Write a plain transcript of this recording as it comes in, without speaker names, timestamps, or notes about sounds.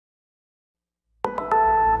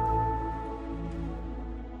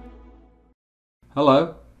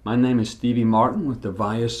Hello, my name is Stevie Martin with the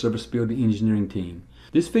Avaya Serviceability Engineering Team.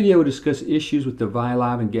 This video will discuss issues with the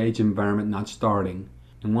Avayalive Engage environment not starting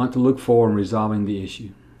and what to look for in resolving the issue.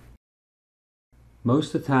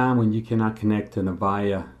 Most of the time when you cannot connect to an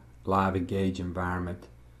Avayalive Engage environment,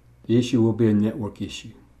 the issue will be a network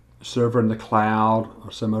issue, a server in the cloud,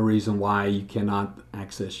 or some other reason why you cannot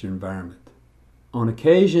access your environment. On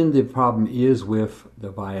occasion, the problem is with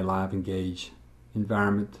the Avayalive Engage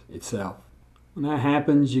environment itself. When that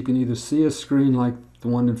happens, you can either see a screen like the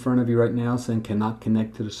one in front of you right now saying cannot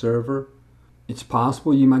connect to the server. It's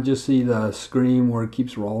possible you might just see the screen where it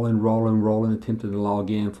keeps rolling, attempting to log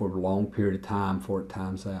in for a long period of time before it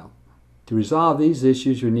times out. To resolve these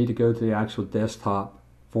issues, you need to go to the actual desktop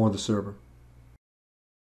for the server.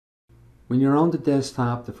 When you're on the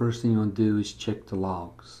desktop, the first thing you want to do is check the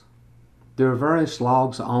logs. There are various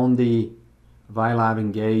logs on the Avayalive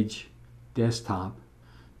Engage desktop.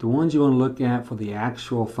 The ones you want to look at for the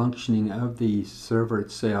actual functioning of the server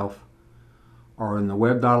itself are in the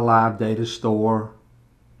web.alive data store,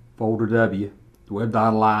 folder W, the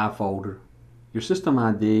web.alive folder, your system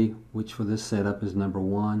ID, which for this setup is number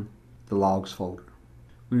 1, the logs folder.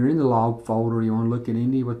 When you're in the log folder, you want to look at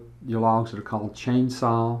any of your logs that are called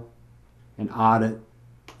chainsaw and audit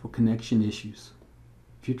for connection issues.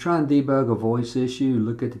 If you're trying to debug a voice issue,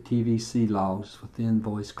 look at the TVC logs within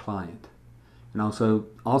voice client. And also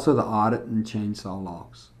the audit and chainsaw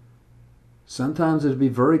logs. Sometimes it'll be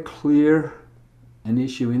very clear an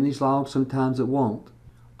issue in these logs, sometimes it won't.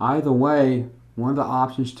 Either way, one of the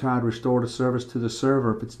options to try to restore the service to the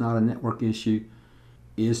server if it's not a network issue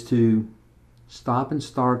is to stop and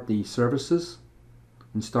start the services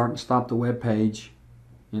and start and stop the web page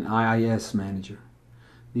in IIS Manager.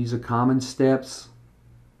 These are common steps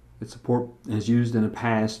that support has used in the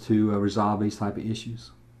past to resolve these type of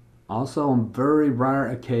issues. Also, on very rare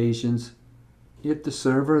occasions, if the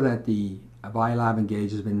server that the Avayalive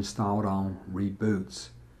Engage has been installed on reboots,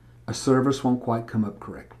 a service won't quite come up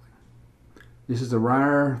correctly. This is a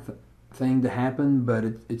rare thing to happen, but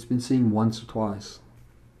it's been seen once or twice.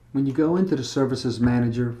 When you go into the Services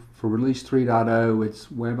Manager for Release 3.0, it's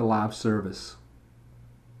Web Alive Service.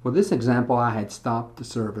 For this example, I had stopped the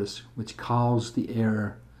service, which caused the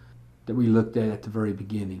error that we looked at the very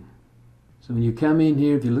beginning. So when you come in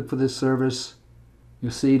here, if you look for this service,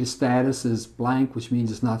 you'll see the status is blank, which means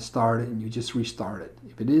it's not started, and you just restart it.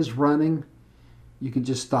 If it is running, you can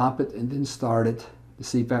just stop it and then start it to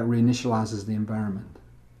see if that reinitializes the environment.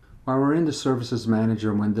 While we're in the Services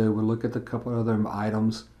Manager window, we'll look at a couple other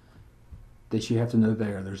items that you have to know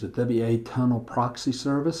there. There's the WA Tunnel Proxy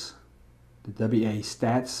Service, the WA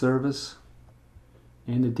Stats Service,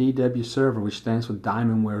 and the DW Server, which stands for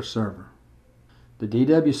Diamondware Server. The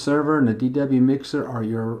DW server and the DW mixer are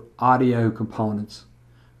your audio components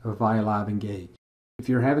of Avayalive Engage. If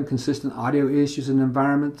you're having consistent audio issues in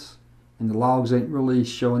environments and the logs ain't really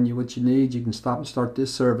showing you what you need, you can stop and start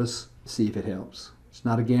this service to see if it helps. It's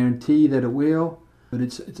not a guarantee that it will, but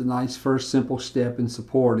it's a nice first simple step in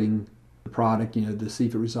supporting the product, to see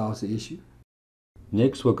if it resolves the issue.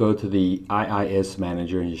 Next, we'll go to the IIS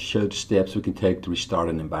Manager and show the steps we can take to restart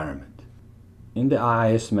an environment. In the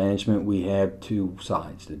IIS management, we have two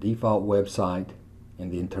sites, the default website and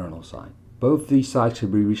the internal site. Both these sites can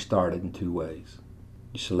be restarted in two ways.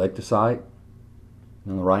 You select the site,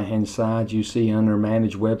 and on the right hand side you see under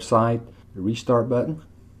Manage Website the Restart button,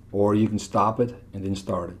 or you can stop it and then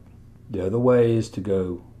start it. The other way is to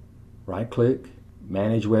go right click,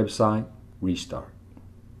 Manage Website, Restart.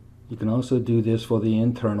 You can also do this for the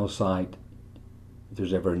internal site if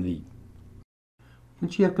there's ever a need.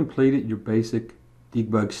 Once you have completed your basic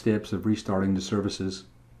debug steps of restarting the services,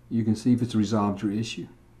 you can see if it's resolved your issue.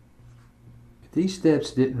 If these steps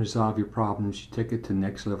didn't resolve your problems, you take it to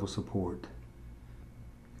next level support.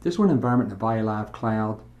 If this were an environment in Avayalive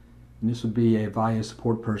Cloud, then this would be a Avaya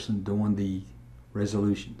support person doing the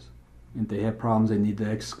resolutions. If they have problems, they need to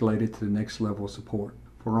escalate it to the next level of support.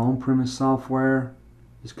 For on-premise software,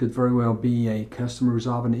 this could very well be a customer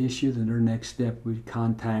resolving the issue, then their next step would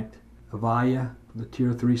contact Avaya for the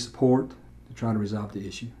Tier 3 support to try to resolve the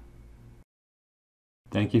issue.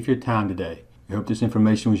 Thank you for your time today. I hope this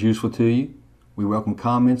information was useful to you. We welcome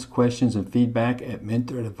comments, questions, and feedback at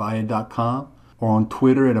mentor@avaya.com or on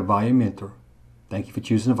Twitter @AvayaMentor. Thank you for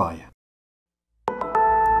choosing Avaya.